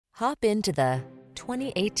Hop into the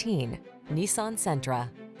 2018 Nissan Sentra.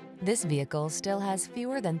 This vehicle still has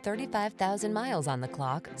fewer than 35,000 miles on the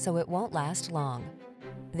clock, so it won't last long.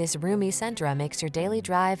 This roomy Sentra makes your daily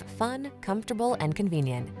drive fun, comfortable, and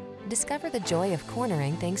convenient. Discover the joy of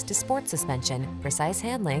cornering thanks to sport suspension, precise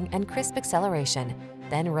handling, and crisp acceleration.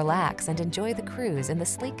 Then relax and enjoy the cruise in the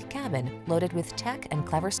sleek cabin loaded with tech and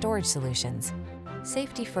clever storage solutions.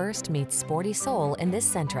 Safety first meets sporty soul in this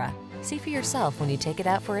Sentra. See for yourself when you take it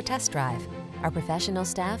out for a test drive. Our professional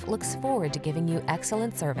staff looks forward to giving you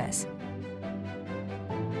excellent service.